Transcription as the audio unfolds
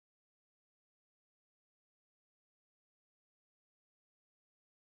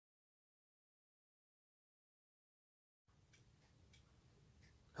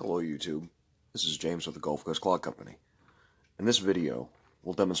Hello YouTube, this is James with the Gulf Coast Clock Company. In this video,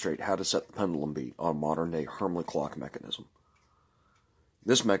 we'll demonstrate how to set the pendulum beat on a modern-day Hermle clock mechanism.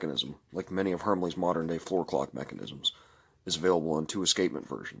 This mechanism, like many of Hermle's modern-day floor clock mechanisms, is available in two escapement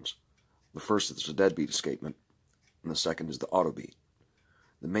versions. The first is the deadbeat escapement, and the second is the auto beat.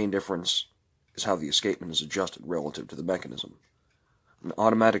 The main difference is how the escapement is adjusted relative to the mechanism. An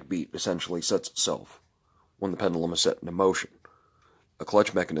automatic beat essentially sets itself when the pendulum is set into motion. A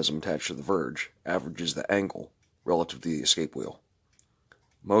clutch mechanism attached to the verge averages the angle relative to the escape wheel.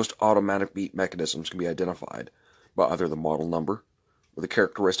 Most automatic beat mechanisms can be identified by either the model number or the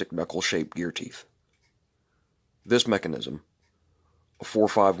characteristic knuckle-shaped gear teeth. This mechanism, a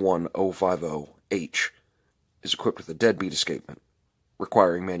 451050H, is equipped with a deadbeat escapement,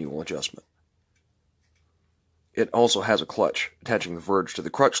 requiring manual adjustment. It also has a clutch attaching the verge to the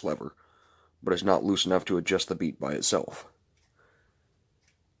crutch lever, but is not loose enough to adjust the beat by itself.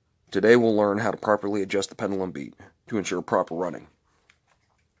 Today we'll learn how to properly adjust the pendulum beat to ensure proper running.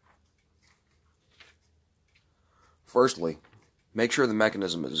 Firstly, make sure the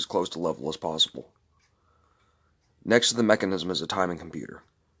mechanism is as close to level as possible. Next to the mechanism is a timing computer.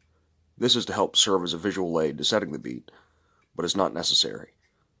 This is to help serve as a visual aid to setting the beat, but is not necessary.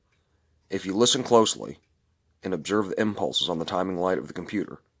 If you listen closely and observe the impulses on the timing light of the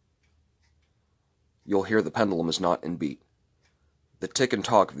computer, you'll hear the pendulum is not in beat. The tick and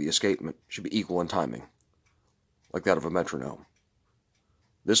talk of the escapement should be equal in timing, like that of a metronome.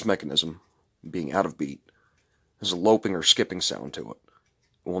 This mechanism, being out of beat, has a loping or skipping sound to it,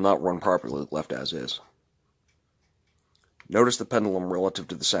 and will not run properly left as is. Notice the pendulum relative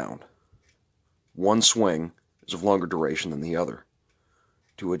to the sound. One swing is of longer duration than the other.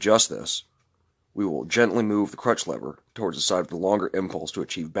 To adjust this, we will gently move the crutch lever towards the side of the longer impulse to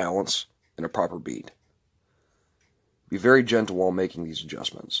achieve balance and a proper beat. Be very gentle while making these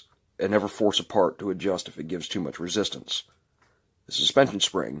adjustments, and never force a part to adjust if it gives too much resistance. The suspension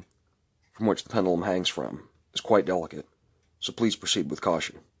spring, from which the pendulum hangs from, is quite delicate, so please proceed with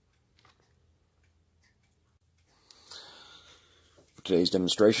caution. For today's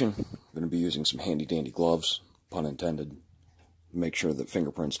demonstration, I'm going to be using some handy-dandy gloves, pun intended, to make sure that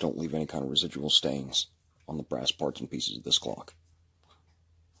fingerprints don't leave any kind of residual stains on the brass parts and pieces of this clock.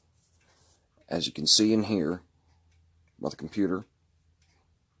 As you can see and hear by the computer,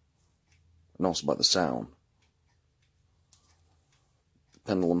 and also by the sound, the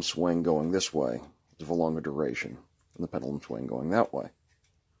pendulum swing going this way is of a longer duration than the pendulum swing going that way.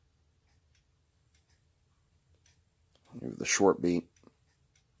 You have the short beat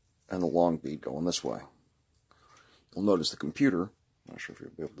and the long beat going this way. You'll notice the computer, I'm not sure if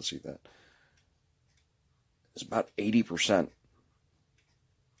you'll be able to see that, is about 80%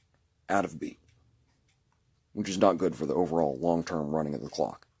 out of beat, which is not good for the overall long-term running of the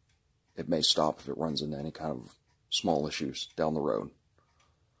clock. It may stop if it runs into any kind of small issues down the road.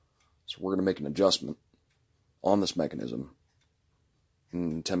 So we're going to make an adjustment on this mechanism in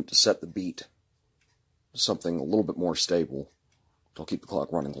an attempt to set the beat to something a little bit more stable to keep the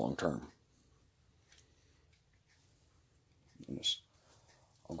clock running long-term.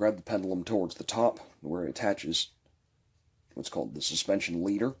 I'll grab the pendulum towards the top where it attaches to what's called the suspension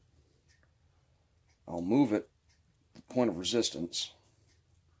leader. I'll move it to the point of resistance.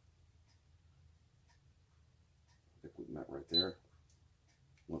 I think we met right there.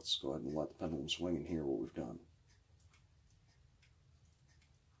 Let's go ahead and let the pendulum swing and hear what we've done.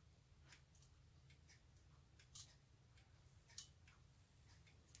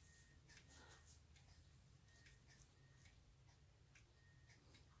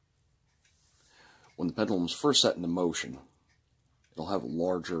 When the pendulum is first set into motion, it'll have a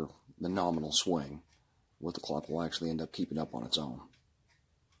larger than nominal swing, what the clock will actually end up keeping up on its own.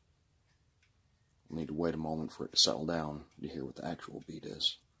 We'll need to wait a moment for it to settle down to hear what the actual beat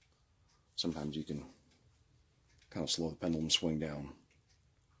is. Sometimes you can kind of slow the pendulum swing down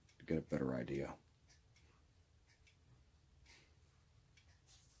to get a better idea.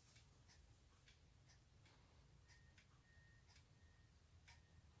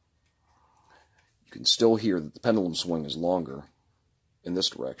 You can still hear that the pendulum swing is longer in this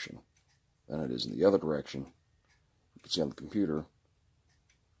direction than it is in the other direction. You can see on the computer,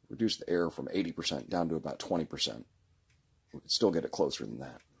 reduce the error from 80% down to about 20%. We can still get it closer than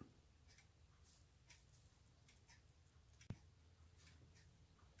that.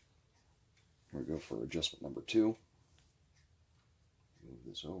 Here we go for adjustment number 2. Move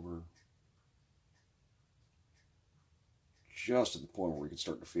this over just at the point where we can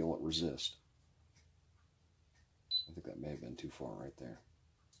start to feel it resist. I think that may have been too far right there.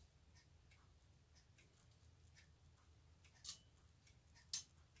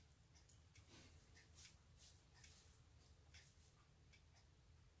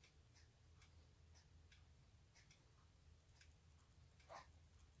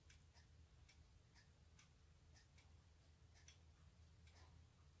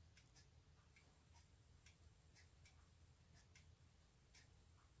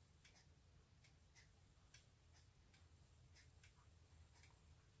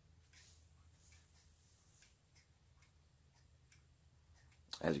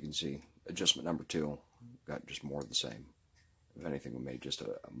 As you can see, adjustment number 2 got just more of the same. If anything, we made just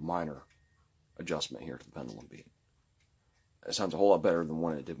a minor adjustment here to the pendulum beat. It sounds a whole lot better than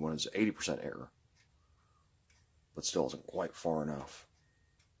when it did when it's 80% error, but still isn't quite far enough.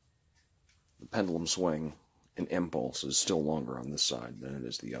 The pendulum swing and impulse is still longer on this side than it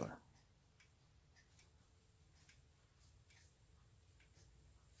is the other.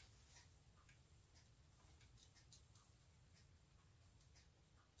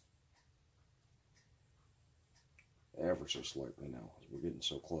 Ever so slightly now, as we're getting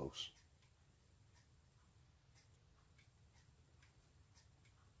so close.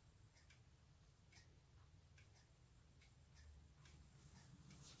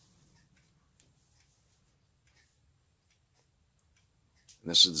 And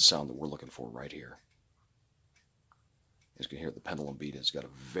this is the sound that we're looking for right here. As you can hear, the pendulum beat has got a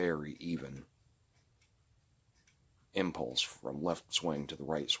very even impulse from left swing to the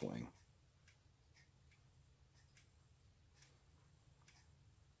right swing.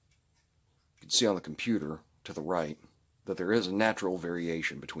 You can see on the computer to the right that there is a natural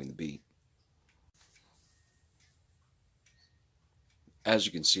variation between the beat. As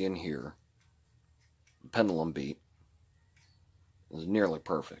you can see in here, the pendulum beat is nearly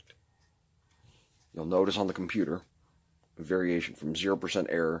perfect. You'll notice on the computer a variation from 0%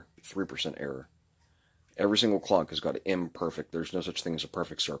 error to 3% error. Every single clock has got imperfect. There's no such thing as a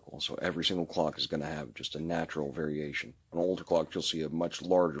perfect circle, so every single clock is going to have just a natural variation. On older clocks, you'll see a much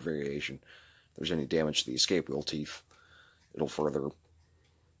larger variation. If there's any damage to the escape wheel teeth, it'll further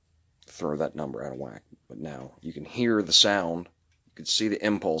throw that number out of whack. But now, you can hear the sound, you can see the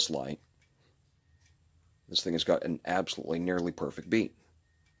impulse light. This thing has got an absolutely nearly perfect beat.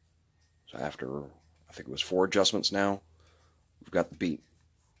 So after, I think it was 4 adjustments now, we've got the beat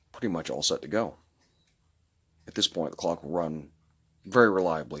pretty much all set to go. At this point, the clock will run very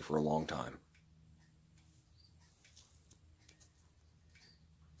reliably for a long time.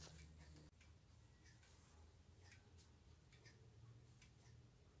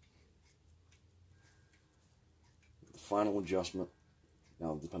 The final adjustment,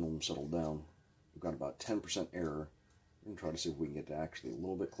 now that the pendulum settled down, we've got about 10% error. We're going to try to see if we can get to actually a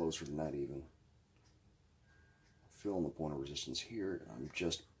little bit closer than that even. Feeling the point of resistance here, and I'm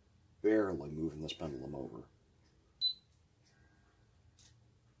just barely moving this pendulum over.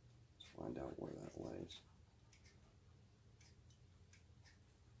 Let's find out where that lays.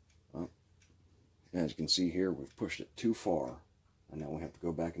 Well, as you can see here, we've pushed it too far, and now we have to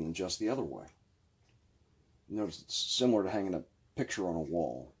go back and adjust the other way. Notice it's similar to hanging a picture on a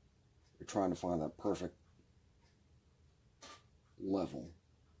wall. You're trying to find that perfect level.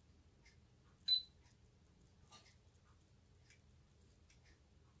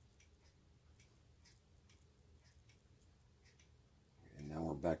 And now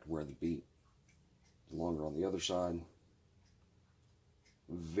we're back to where the beat is longer on the other side.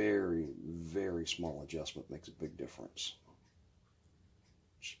 Very, very small adjustment makes a big difference.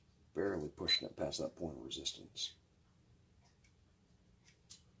 Just barely pushing it past that point of resistance.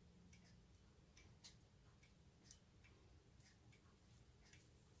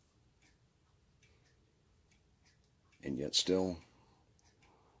 And yet still,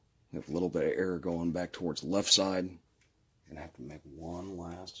 we have a little bit of error going back towards the left side. Gonna have to make one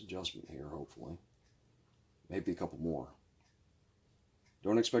last adjustment here, hopefully. Maybe a couple more.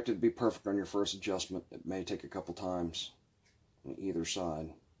 Don't expect it to be perfect on your first adjustment. It may take a couple times on either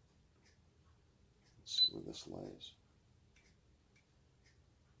side. Let's see where this lays.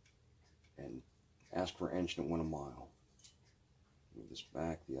 And ask for an inch and it went a mile. Move this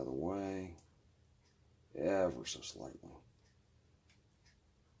back the other way, ever so slightly.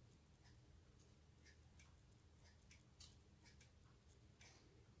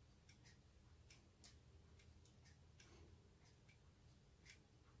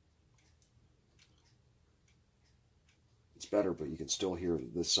 It's better, but you can still hear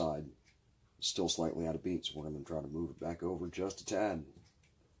this side is still slightly out of beat, so we're going to try to move it back over just a tad.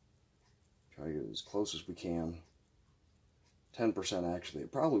 Try to get as close as we can. 10% actually.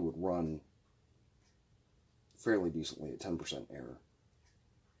 It probably would run fairly decently at 10% error.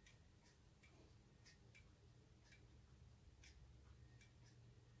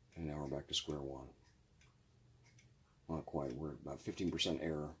 And now we're back to square one. Not quite. We're at about 15%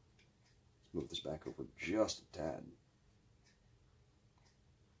 error. Let's move this back over just a tad.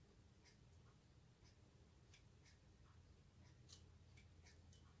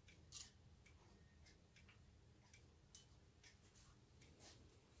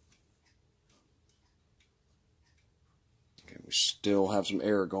 We still have some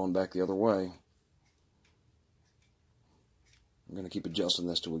error going back the other way. I'm going to keep adjusting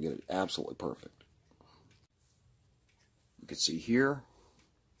this till we get it absolutely perfect. You can see here,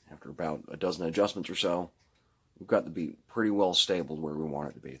 after about a dozen adjustments or so, we've got the beat pretty well stable where we want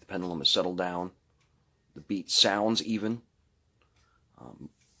it to be. The pendulum has settled down. The beat sounds even.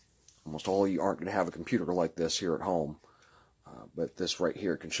 Almost all of you aren't going to have a computer like this here at home, but this right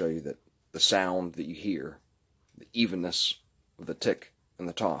here can show you that the sound that you hear, the evenness of the tick and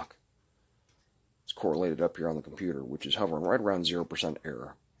the talk, is correlated up here on the computer, which is hovering right around 0%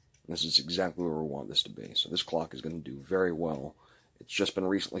 error. And this is exactly where we want this to be. So this clock is going to do very well. It's just been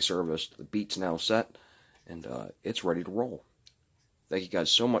recently serviced. The beat's now set, and it's ready to roll. Thank you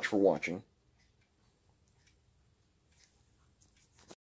guys so much for watching.